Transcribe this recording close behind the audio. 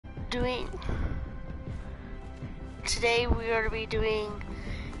doing. Today we are to be doing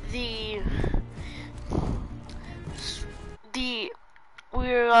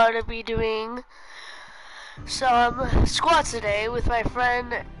we're going to be doing some squats today with my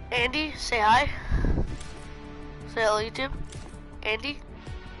friend Andy. Say hi. Say hello, YouTube. Andy.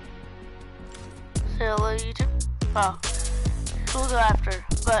 Say hello, YouTube. Oh, we'll go after.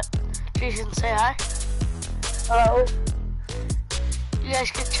 But Jason, say hi. Hello. You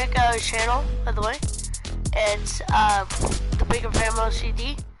guys can check out his channel, by the way. It's the Bigger Fam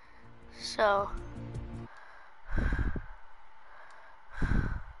OCD. So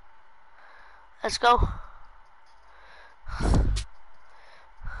let's go.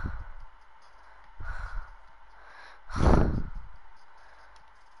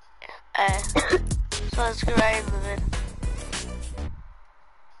 So let's get right into it.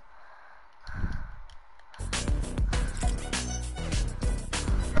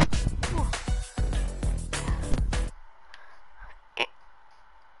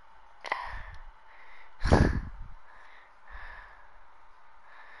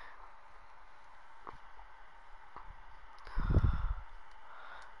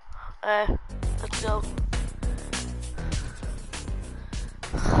 Let's go.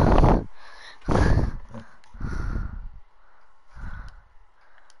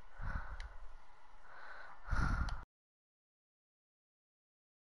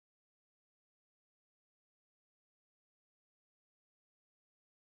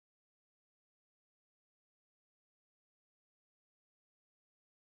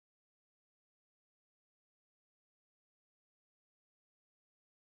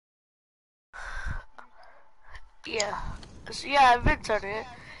 Yeah. So yeah, I've been starting it.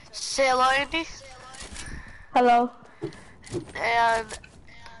 Say hello, Andy. Hello. And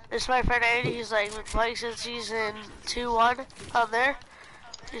this is my friend Andy. He's like been playing since season 2-1 on there.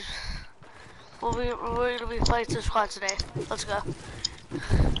 We're gonna be playing some squats today. Let's go.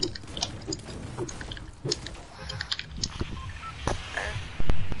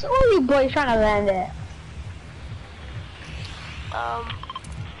 So what are you boys trying to land at?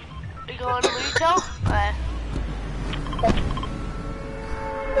 We going to retail? Alright.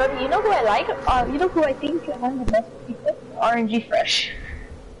 You know who I like? You know who I think is one of the best people? RNG Fresh.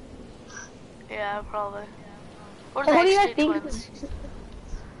 Yeah, probably. What So are what do the you guys X2 think? twins?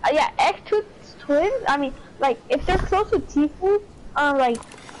 Yeah, X2 twins. I mean, like if they're close to Tifu, like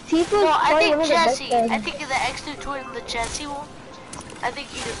Tifu. No, I one think of the best Jesse. players. I think the X2 twin, the Jesse one. I think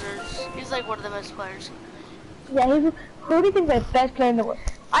he deserves. He's like one of the best players. Yeah, who do you think is the best player in the world?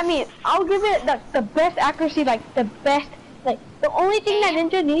 I mean, I'll give it the best accuracy, like the best. Like the only thing that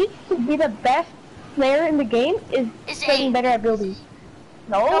Ninja needs to be the best player in the game is getting aim. better at building.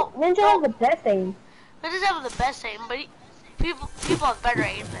 No, Ninja has the best aim. He doesn't have the best aim, but people have better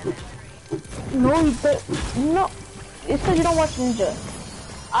aim than him. No, no. It's because you don't watch Ninja.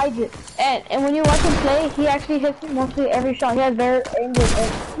 I did, and when you watch him play, he actually hits mostly every shot. He has very aim.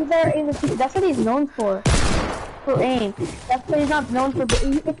 He's very aim. That's what he's known for aim. That's what he's not known for.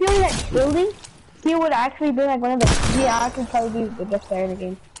 If he only like building, he would actually be like one of the. He actually probably be the best player in the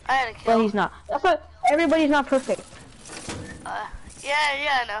game. I had a kill. But he's not. That's what everybody's not perfect.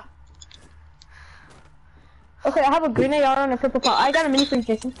 Yeah, I know. Okay, I have a green AR on a purple pot. I got a mini for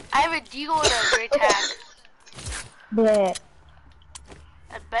Jason. I have a deagle and a great tag. Yeah.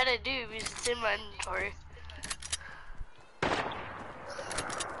 I bet I do because it's in my inventory.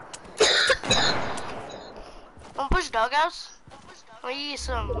 Wanna push doghouse? Wanna eat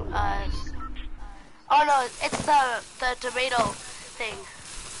some, oh no, it's the tomato thing.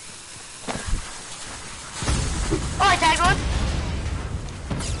 Oh, I tagged one.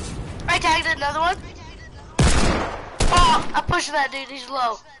 I tagged another one. Oh, I'm pushing that dude, he's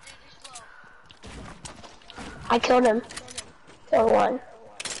low. I killed him. Killed one.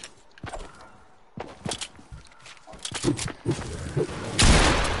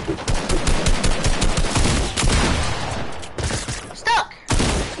 Stuck.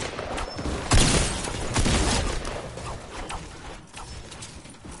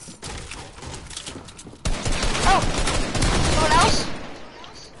 Oh, someone else?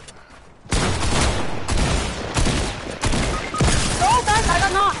 Oh, guys, I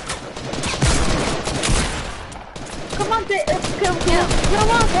got knocked. Come on, come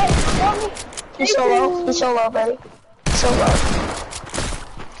on, help me. He's so low. He's so low, buddy. So low.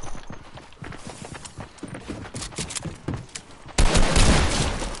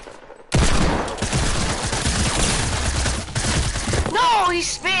 No, he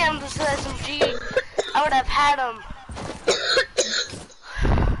spammed this SMG. I would have had him.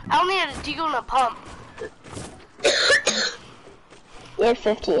 I only had a deagle and a pump. You had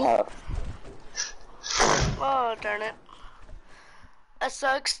 50 health. Oh, darn it. That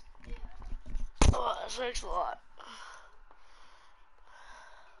sucks. Oh, that sucks a lot.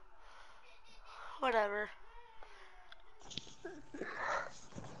 Whatever.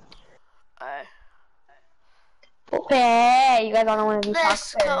 Alright. Okay, you guys don't want to be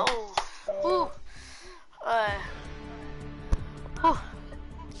Let's toxic. go. Woo. Whew.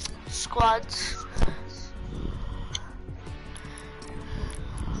 Squads.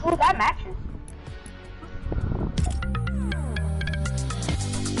 Ooh, that matches.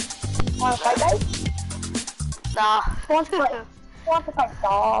 Wanna fight, guys? Nah. Who wants to fight? Who wants to fight,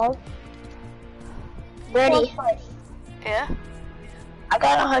 dog? Birdie, Yeah? I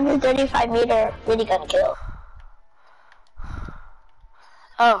got a 135 meter minigun kill.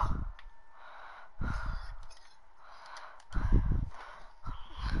 Oh.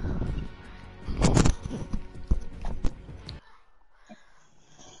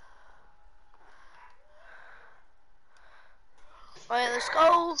 Alright, let's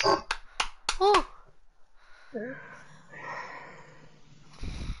go. Woo.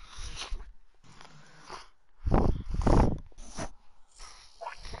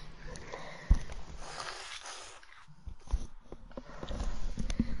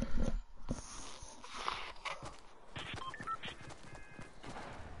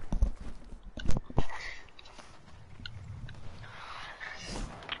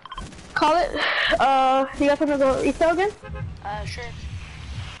 Call it. You guys wanna go Easter again? Sure.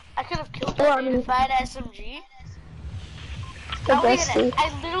 I could have killed Well, that dude if I had SMG. The I bestie.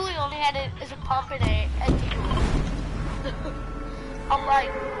 literally only had it as a pump and a deagle. I'm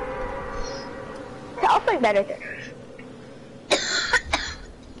like, I'll play better.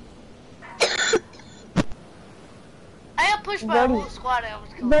 I got pushed by a whole squad and I was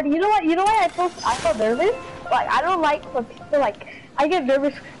killed. But you know what? You know why I feel nervous? Like I don't like when people like I get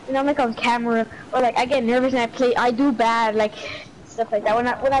nervous when I'm like on camera or like I get nervous and I do bad like stuff like that. When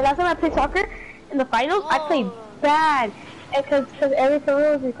I last time I played soccer in the finals, I played bad because every time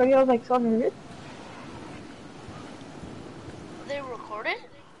I was recording, I was like so nervous. They recorded?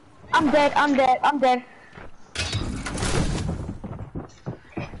 I'm dead. I'm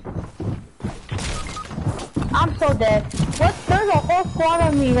so dead. What? There's a whole squad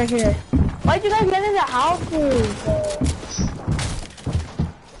on me right here. Why'd you guys get in the houses?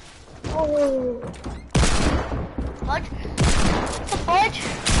 Oh. Fudge? What the fudge?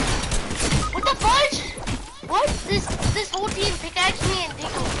 What the fudge? What? This whole team pickaxed me and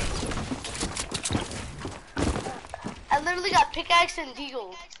deagled me. I literally got pickaxed and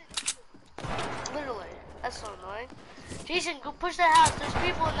deagled. Literally. That's so annoying. Jason, go push that house. There's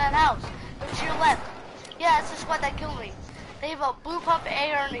people in that house. They're to your left. Yeah, it's the squad that killed me. They have a blue pump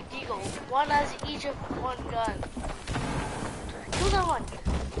AR and a deagle. One has each of one gun. Kill that one.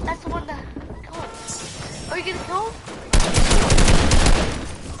 That's the one that... Come on. Are you gonna kill him?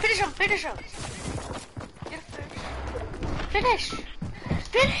 Finish him, finish him. Get a finish.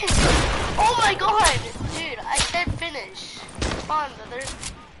 Finish! Oh my god! Dude, I said finish. Come on, brother.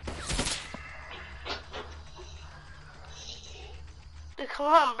 Come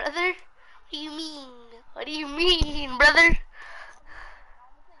on, brother. What do you mean? What do you mean, brother?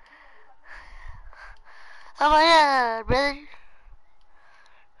 Oh my god, brother.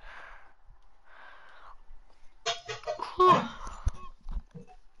 Whew.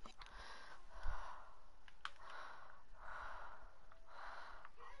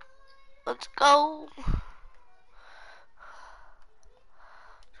 Let's go.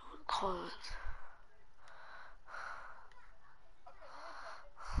 Close.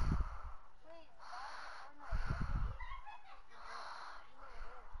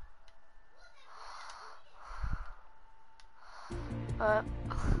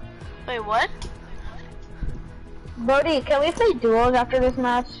 Wait, what? Brody, can we play duos after this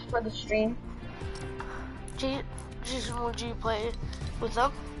match for the stream? Jason, would you play with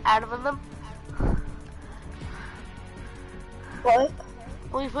them? Adam and them? What?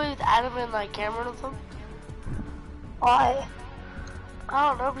 Will you play with Adam and like Cameron with them? Why? I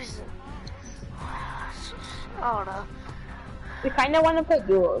don't know, because... I don't know. We kind of want to play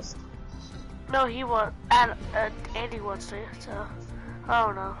duos. No, Andy wants to, so... I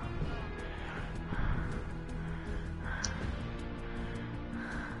don't know.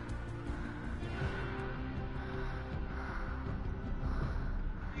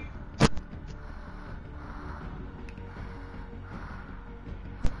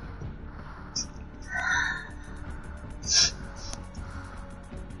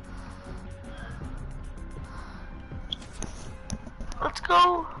 Let's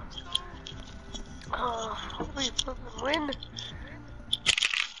go. Hopefully win.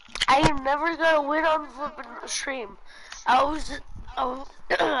 I am never gonna win on flipping stream. I was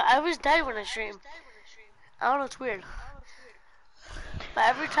I was dead when I stream. I don't know, it's weird. But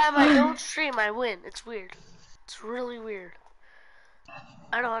every time I don't stream, I win. It's weird. It's really weird.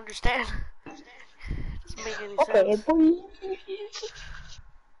 I don't understand. Doesn't make any sense.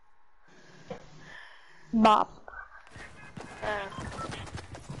 Bop.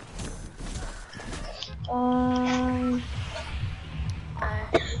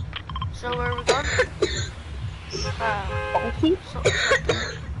 So where are we going? Funky?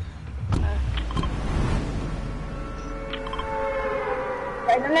 I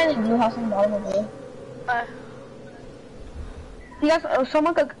don't know the blue house in the bottom of it. You guys,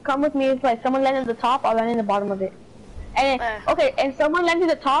 someone could come with me if like someone land at the top, I'll land in the bottom of it. And okay, and someone lands at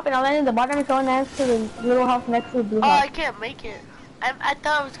the top and I'll land in the bottom and someone lands to the little house next to the blue house. Oh, I can't make it. I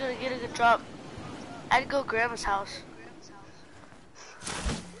thought I was gonna get a good drop. I had to go to Grandma's house.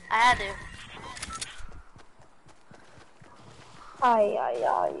 I had to. Ay, ay,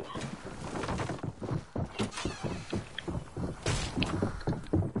 ay.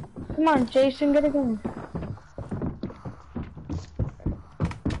 Come on, Jason, get it going.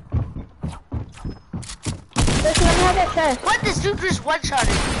 Jason, let me have that chest. What? This dude just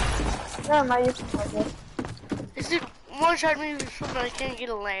one-shotted. No, my use target. This dude one-shot me with something I can't get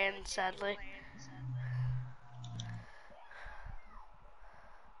a land, sadly.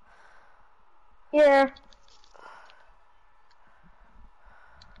 Yeah.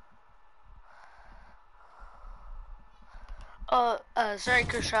 Sorry,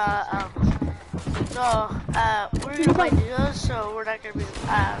 Kusha, we're gonna play duos, so we're not gonna be,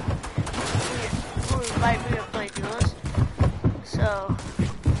 we might be gonna play duos, so,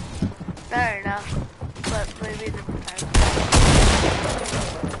 not right now, but maybe a different time.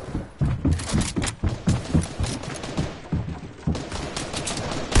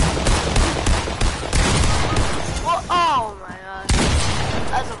 Well, oh my gosh,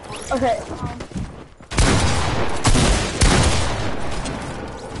 that's important. Okay.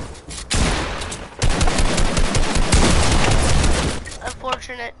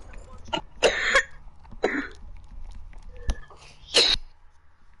 Unfortunate.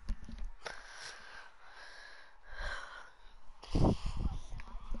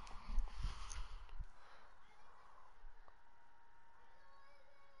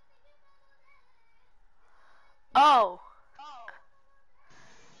 Oh.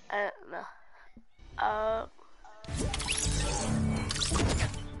 No.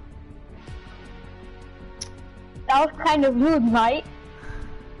 That was kind of rude, right?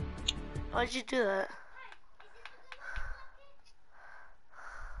 Why'd you do that?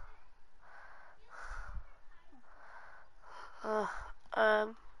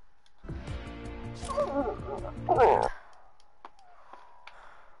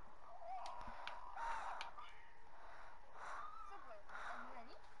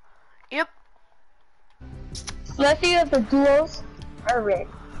 Yep. Let's see if the duos are red.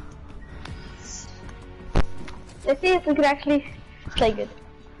 Let's see if we can actually play good.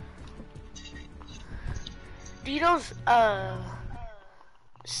 Do you know,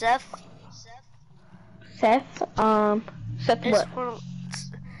 Seth? Seth? Seth It's what?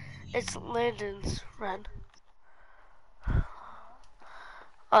 It's Landon's friend.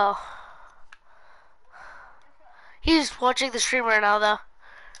 Oh. He's watching the stream right now, though.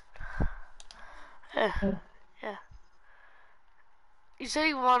 Yeah. You said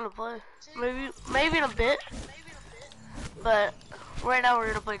you wanted to play. Maybe in a bit. But right now we're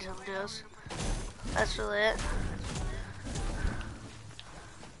gonna play some duos. That's really it.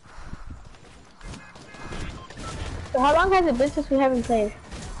 So how long has it been since we haven't played?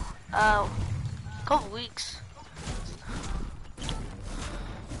 Couple weeks.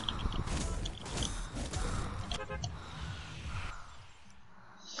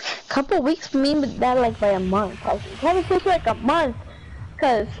 Couple weeks mean that like by a month. We haven't played for like a month.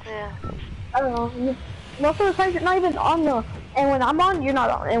 Cause, Yeah. I don't know, most of the times you're not even on though. And when I'm on, you're not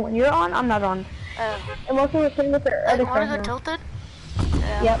on. And when you're on, I'm not on. And most of the time with the other friends. Wanna go tilted?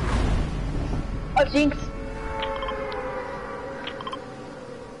 Yeah. Yep. Oh, Jinx.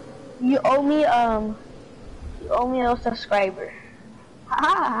 You owe me a subscriber.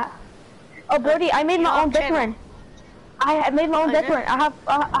 Ha. Oh, Brody, I made my own death run. I made my own death run. I have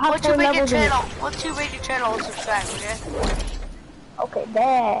Once you 4 make a levels in it. channel, once you make a channel, subscribe, okay? Okay,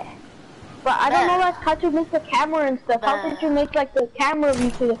 there. But I don't know like how to make the camera and stuff. How did you make like the camera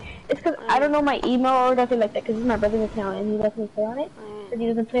view to the... It's cause I don't know my email or nothing like that, cause it's my brother's account and he doesn't play on it. But he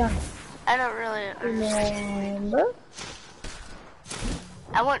doesn't play on it. I don't really understand. Remember?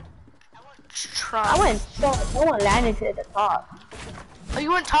 I want Trump. I went landed to the top. Oh,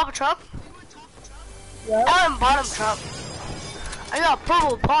 you went top of Trump? Yeah. I went bottom Trump. I got a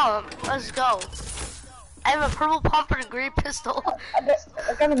purple pump. Let's go. I have a purple pump and a green pistol.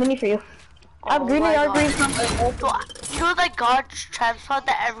 I got a mini for you. I have green my AR, God. green pump. You know that God trap spot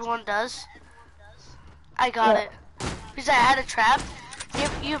that everyone does? I got it. Because I had a trap.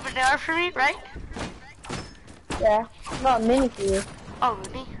 You have an AR for me, right? Yeah. Not a mini for you. Oh,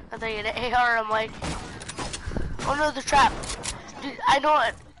 really? I thought you had an AR. I'm like, oh no, the trap. Dude, I know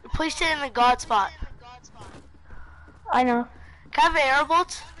it. Place it in the God spot. I know. Can I have air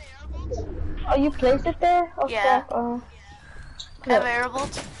bolts? Oh, you placed it there? Oh, Yeah. Fuck. Can I have air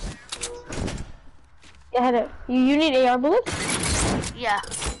bolts? Yeah, had it. You need AR bullets? Yeah.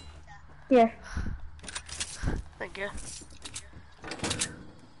 Here. Thank you.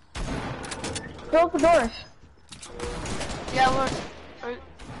 Close the doors. Yeah,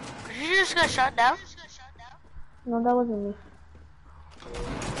 you just got shot down? No, that wasn't me.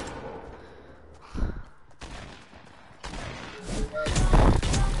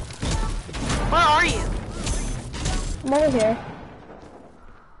 Where are you? I'm over here.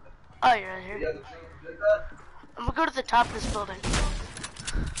 Oh, you're right here. I'm gonna go to the top of this building.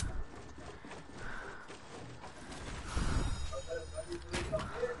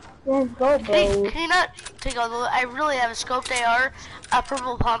 Let's go, bro. Can you not take all the loot? I really have a scoped AR, a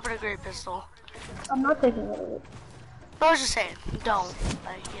purple pump, and a great pistol. I'm not taking it. I was just saying, don't.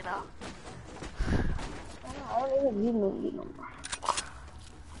 Like, you know. I don't even need loot no more.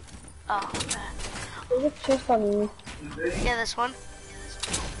 Oh, okay. There's a chest on me. Yeah, this one.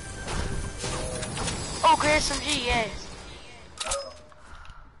 Oh, great SMG, yay.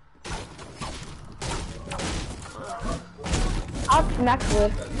 I'll smack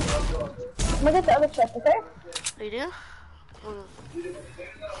wood. I'm gonna get the other chest, okay? You do?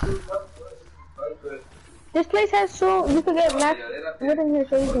 This place has so you can get max wood in here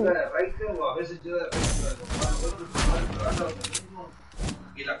so you can.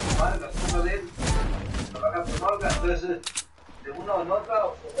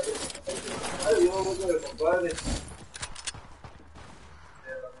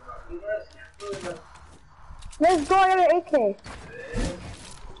 Let's go, I got an AK.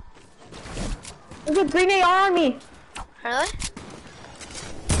 There's a green AR on me. Really?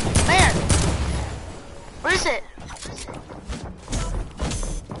 Man! Where is it?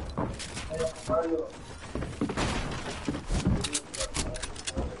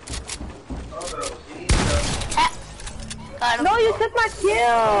 Got him. No, you took my kill.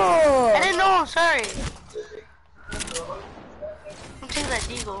 I didn't know, sorry. I'm taking that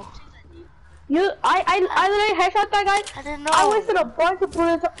deagle. I literally headshot that guy. I didn't know. I wasted a bunch of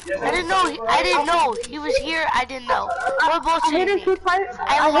bullets. I didn't know. He was here. I didn't know. What bullets I do hit you him need? 2 times.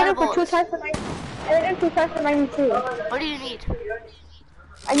 I have a lot hit of him for 2 bullets. times for 90. I hit him 2 times for 92. What do you need?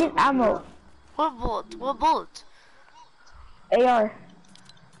 I need ammo. What bullet? What bullet? AR.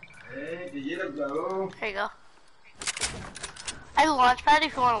 There you go. I have a launch pad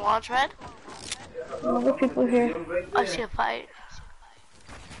if you want a launch pad. Other people here. I see a fight.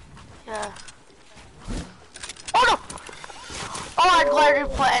 Yeah. Oh no! Oh, I'm glad I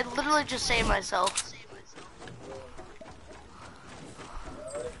play. I literally just saved myself.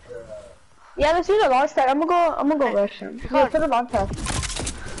 Yeah, let's use a launch pad. I'm gonna go rush him. Yeah, put a launch pad.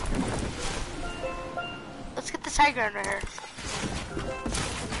 Let's get this high ground right here.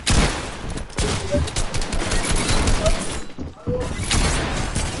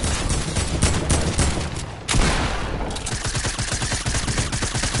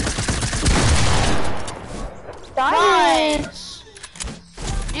 Nice!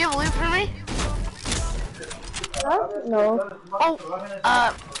 Do you have loot for me? Huh? No. Oh,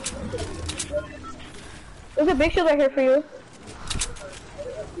 There's a big shield right here for you.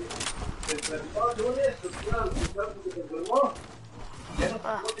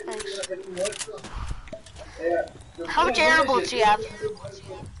 thanks. How much air bullets do you have?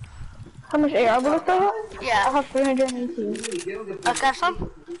 How much AR bullets do I have? I Yeah. have 318. Okay,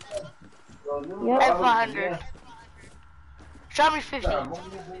 some? Yep. I have 100. Drop me 50.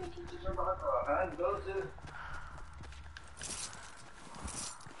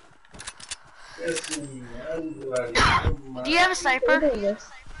 Do you have a sniper?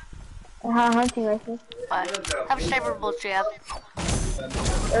 Hunting rifle. What? How much sniper bullets do you have?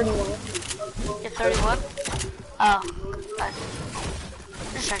 31. You have 31? Oh, nice.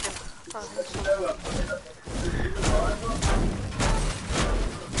 Just checking.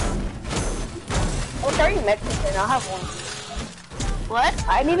 Oh, 30 Mexican. I'll have one. What?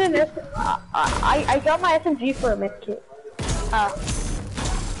 I need an I got my SMG for a medkit. Oh.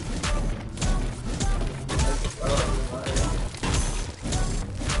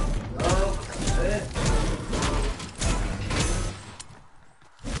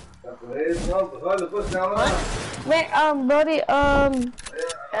 What? Wait, Brody,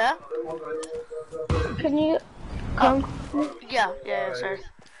 Yeah? can you come? Yeah, sir.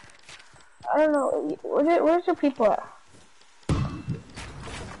 I don't know. Where's your people at?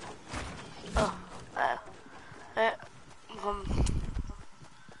 Oh, uh, um,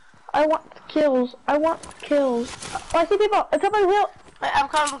 I want kills. I want kills. Oh, I see people. It's up on the hill. wait, I'm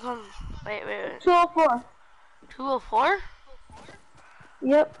coming. Wait. 204. 204?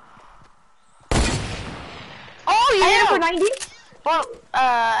 Yep. Oh, I hit him yeah! for 90. Well,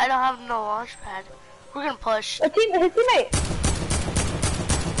 I don't have no launch pad. We're gonna push. His teammate.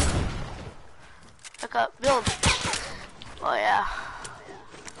 Pick up, build. Oh, yeah.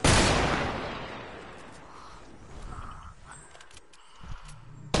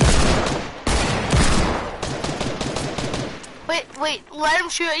 Wait, let him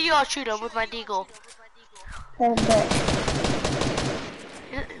shoot at you, I'll shoot him with my deagle. Okay.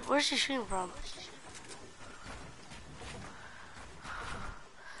 Where's he shooting from?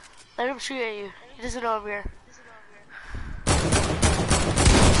 Let him shoot at you. He doesn't know I'm here.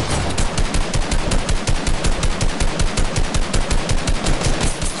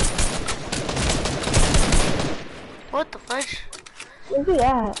 What the fudge? Where's he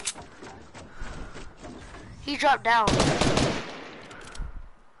at? He dropped down.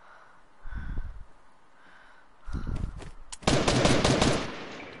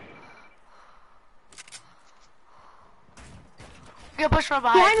 Get pushed from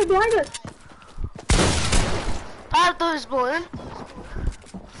behind. Behind us. I threw his balloon.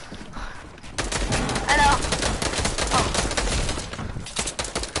 I know. Oh.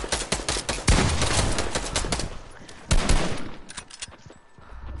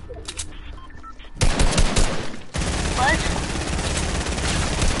 What?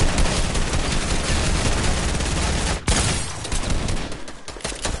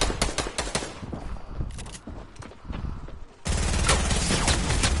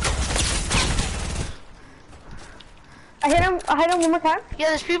 I hit him one more time. Yeah,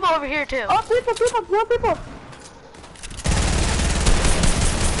 there's people over here too. Oh, people.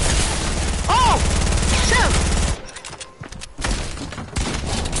 Oh! Shoot!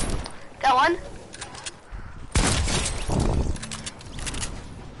 Got one.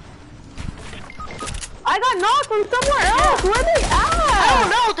 I got knocked from somewhere else. Where are they at? I don't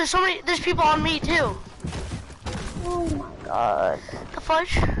know. There's people on me too. Oh my god. The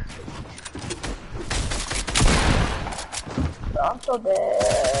fudge? I'm so dead.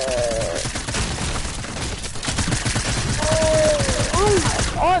 Oh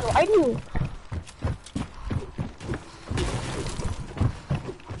my god, why do you?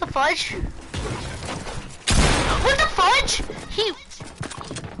 The fudge? What the fudge?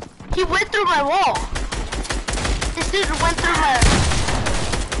 He went through my wall. This dude went through my...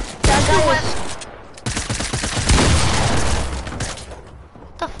 That guy was...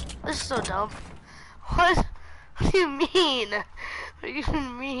 This is so dumb. What do you mean? What do you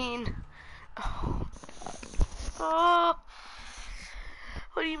even mean? Oh.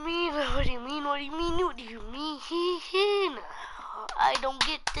 What do you mean? What do you mean? What do you mean? What do you mean? I don't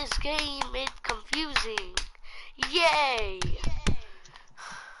get this game. It's confusing. Yay!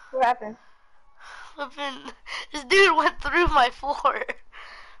 What happened? This dude went through my floor.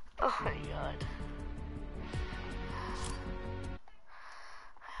 Oh my god.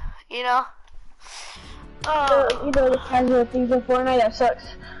 You know? You know the casual things in Fortnite that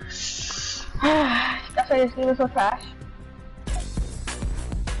sucks. That's why this game is so trash.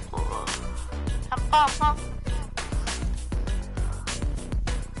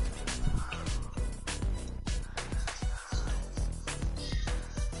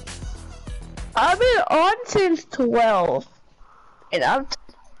 I've been on since 12, and I'm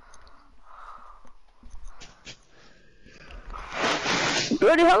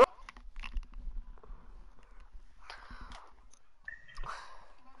Brody, how long?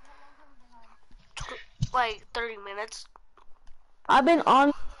 Like 30 minutes. I've been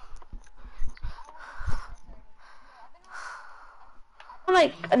on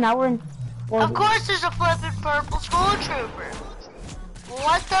like an hour and 40. Of course there's a flippin' purple school trooper.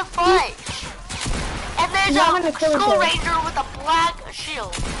 What the fudge? And there's a school ranger with a black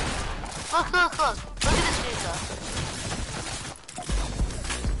shield. Look. Look at this dude though.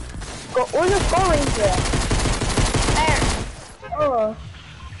 Where's the skull ranger at? There. Oh.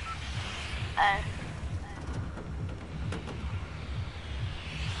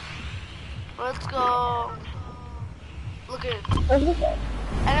 Let's go. Look at it. Where's this at?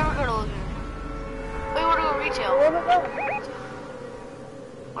 I never go to look at it. Wait, wanna go retail? Where are we going?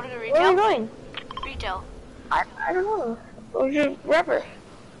 Wanna go Where are retail? we going? Retail. I don't know. Where's your rapper?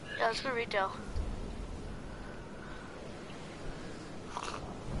 Yeah, let's go retail.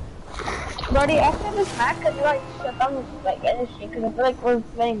 Brody, after this match, cause you like shut down this like energy, cause I feel like we're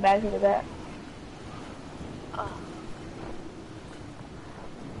getting bad here to that.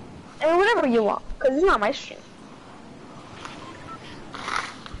 And whatever you want, cause it's not my stream.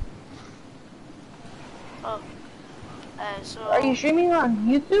 Oh. So. Are you streaming on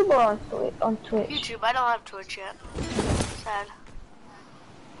YouTube or on Twitch? YouTube. I don't have Twitch yet. Sad.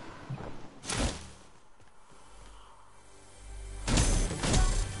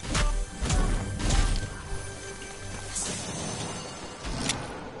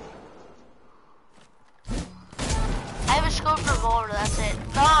 I have a scope revolver, that's it.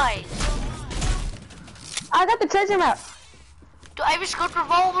 Nice! I got the treasure map. Dude, I have a scope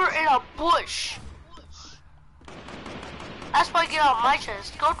revolver in a bush. That's why I get on my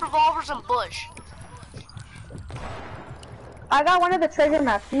chest. Scope revolvers and bush. I got one of the treasure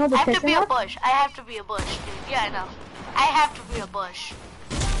maps. You know the treasure map? I have to be a bush. I have to be a bush, dude. Yeah, I know. I have to be a bush.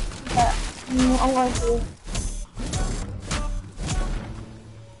 Yeah. I'm going to.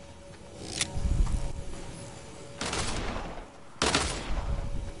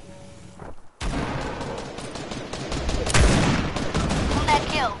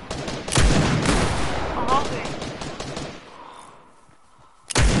 Kill. I'm hungry.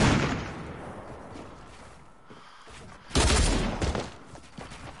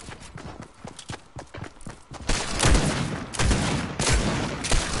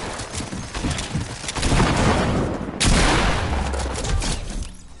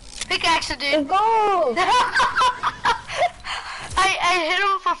 Pickaxe it, dude. Let's go! I hit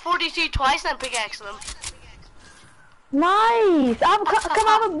him for 42 twice and pickaxed him. Nice! Come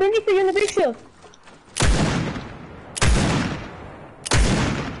on, Benny, for you in the big shield.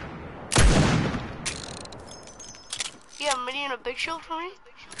 You have a mini and a big shield for me?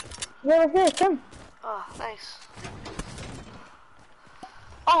 Yeah, that's it, come. Oh, nice.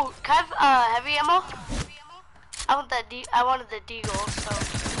 Oh, can I have heavy ammo? I want that I wanted the deagle, so.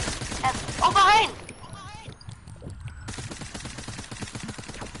 Oh, behind!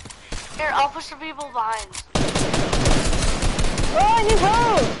 Here, I'll push the people behind. Oh, I need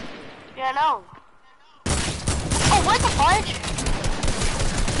help! Yeah, I know. Oh, what the fudge?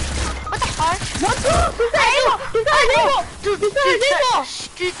 What the fudge? What the? He's got ammo! He's got ammo! Dude, he's got his ammo!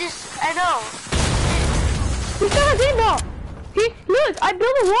 Dude, this, I know. He's got his ammo! Look, I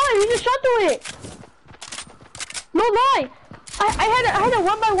built a wall and he just shot through it! No lie! I had a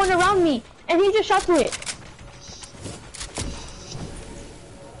 1x1 around me and he just shot through it.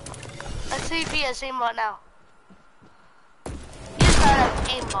 Let's see if he has aimbot now. He does not have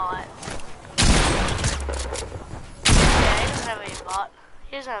aimbot. Yeah, he doesn't have aimbot.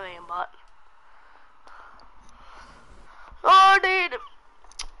 He doesn't have aimbot. Oh, dude.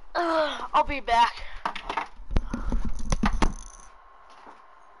 I'll be back.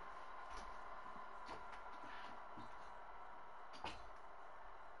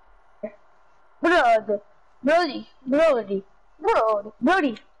 Brody.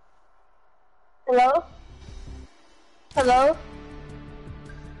 Hello? Hello?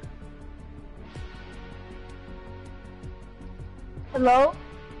 Hello?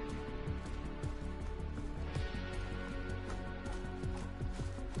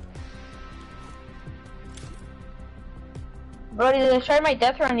 Brody, did I try my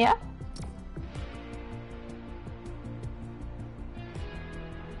death run yet?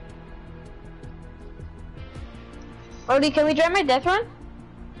 Brody, can we try my death run?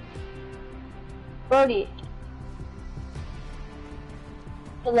 Brody.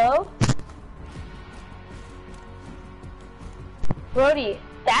 Hello? Brody,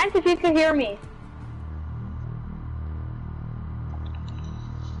 dance if you can hear me.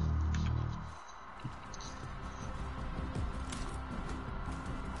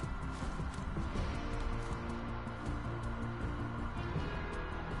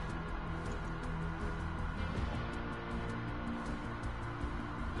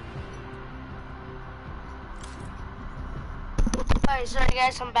 Alright, sorry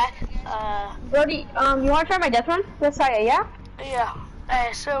guys, I'm back. Brody, you wanna try my death run? Let's try it, yeah? Yeah.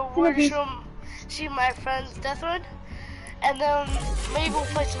 So we're gonna see my friend's death run, and then maybe we'll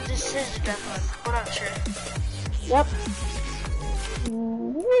play some decision death run. We're not sure. Yep.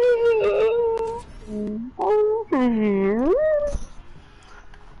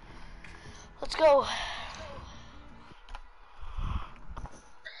 Let's go.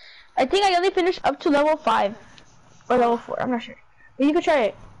 I think I only finished up to level 5 or level 4. I'm not sure. But you can try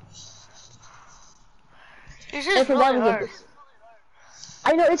it. This is really hard.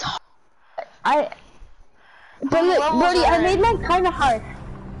 I know it's hard. But look, Brody, I made mine kind of hard.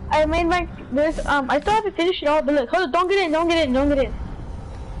 I made my this I still haven't finished it all, but look, hold on, don't get in, don't get in, don't get in.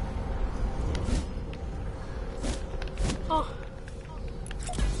 Oh.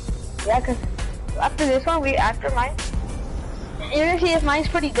 Yeah, cause after this one, after mine, you're gonna see if mine's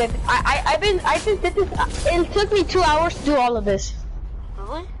pretty good. I just did this. It took me 2 hours to do all of this.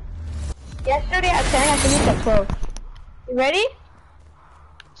 Really? Yesterday at 10, I finished at 12. You ready?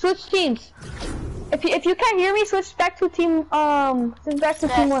 Switch teams. If you can't hear me, switch back to team team 1.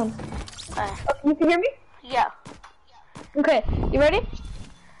 Okay. You can hear me? Yeah. Okay. You ready?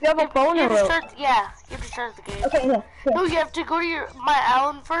 You have a phone or what? Yeah, you have to start the game. Okay, yeah. No, you have to go to my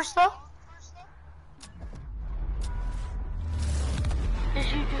island first, though. Did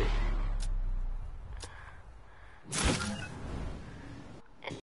you do?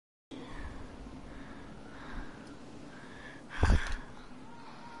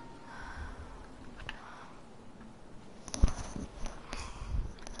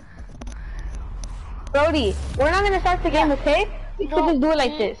 Brody, we're not gonna start the game, okay? We could just do it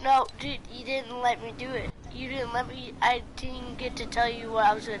like this. No, dude, you didn't let me do it. You didn't let me. I didn't get to tell you what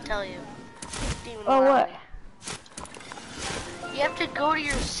I was gonna tell you. Oh, what? You have to go to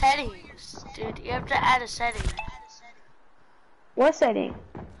your settings, dude. You have to add a setting. What setting?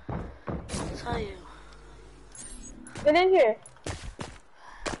 I'll tell you. Get in here.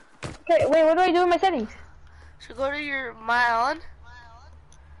 Okay, wait, what do I do with my settings? So go to your my island.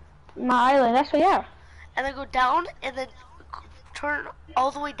 My island, that's what, yeah. And then go down, and then turn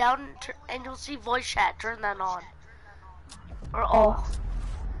all the way down, and you'll see voice chat. Turn that on. Or off.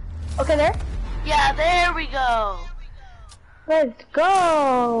 Okay, there? Yeah, there we go. Let's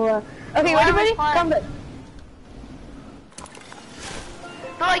go. Okay, ready, buddy? Come back.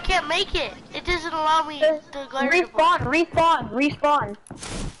 No, I can't make it. It doesn't allow me to Respawn.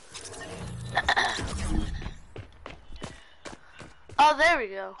 Oh, there we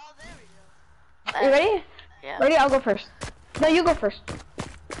go. You ready? Yeah. Ready? I'll go first. No, you go first.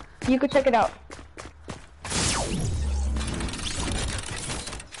 You could check it out.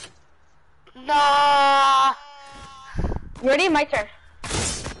 No. You ready? My turn.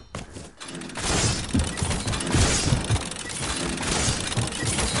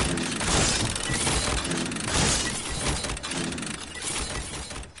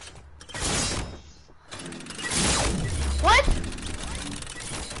 What?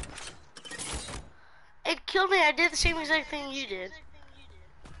 It killed me. I did the same exact thing you did.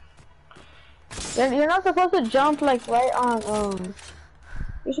 You're not supposed to jump like right on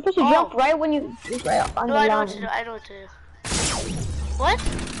You're supposed to jump right when you right on the line. I know what to do. I know what to do. What?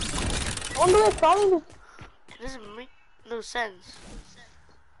 Wonder if probably It doesn't make no sense.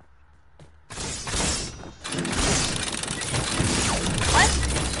 What?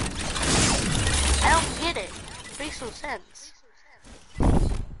 I don't get it. It makes no sense.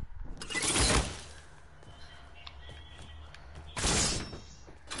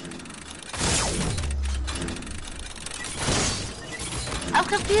 I'm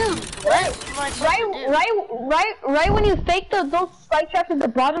confused. What am I supposed to do? Right when you fake those spike traps at the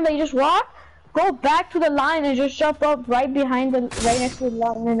bottom that you just walk, go back to the line and just jump up right next to the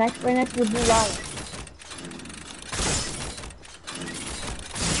line, right next to the blue line.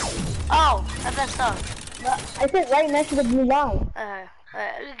 Oh, I messed up. I said right next to the blue line.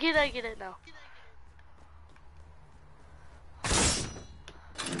 Get it now.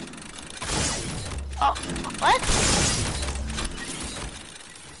 Oh, what?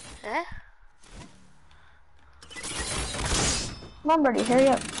 Eh? Come on, buddy, hurry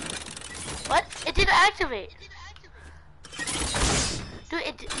up. What? It didn't activate. Dude,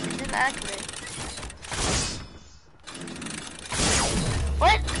 it didn't activate.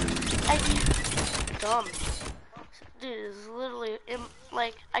 What? Dumb. Dude, it's literally,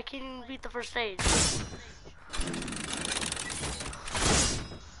 like, I can't even beat the first stage.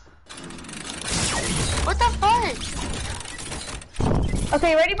 What the fudge?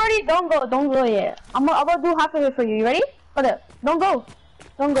 Okay, ready, buddy? Don't go yet. I'm gonna do half of it for you. You ready? Hold up. Don't go.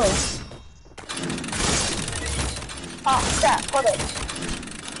 Oh, crap. Hold up.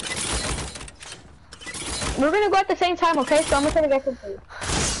 We're gonna go at the same time, okay? So I'm gonna get some for you.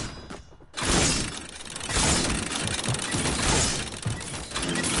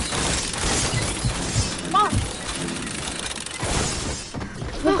 Come on.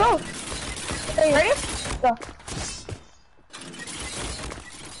 Let's go. Okay, you ready? Go.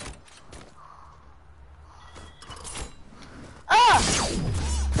 Ah!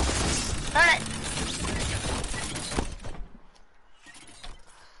 Darn it.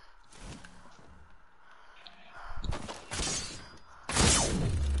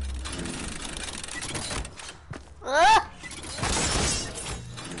 Ah!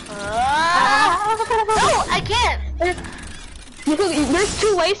 There's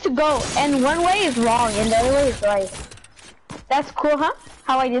two ways to go, and one way is wrong, and the other way is right. That's cool, huh?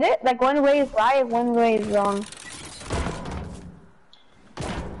 How I did it? Like one way is right, one way is wrong.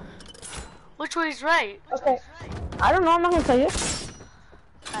 Which way is right? Okay. I don't know. I'm not gonna tell you.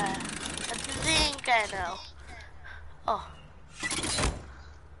 I think I know. Oh.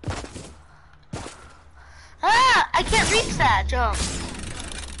 Ah! I can't reach that jump.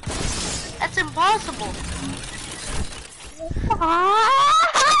 That's impossible.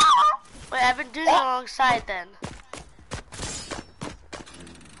 Wait, I've been doing it alongside then.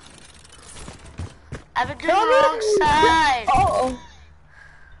 I've been doing it alongside. Oh.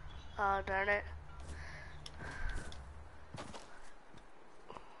 Oh, darn it.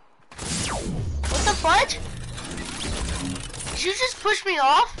 What the fudge? Did you just push me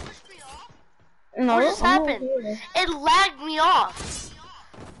off? No, What just happened? It lagged me off.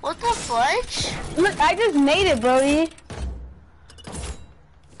 What the fudge? Look, I just made it, Brody.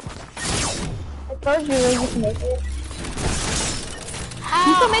 I told you I just made it. How?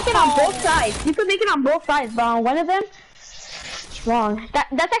 You can make it on both sides. You can make it on both sides, but on one of them, it's wrong.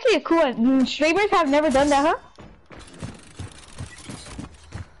 That's actually a cool one. Streamers have never done that, huh?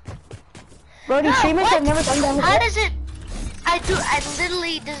 Brody, No, streamers what? have never done that. How does it? I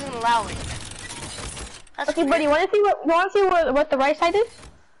literally doesn't allow it. That's Okay, weird. buddy, want to see what the right side is?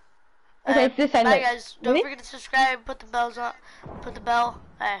 Okay, it's this side. Bye look. guys. Don't Ready? forget to subscribe. Put the bells on. Put the bell.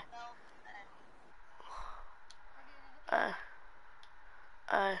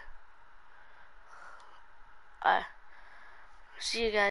 See you guys.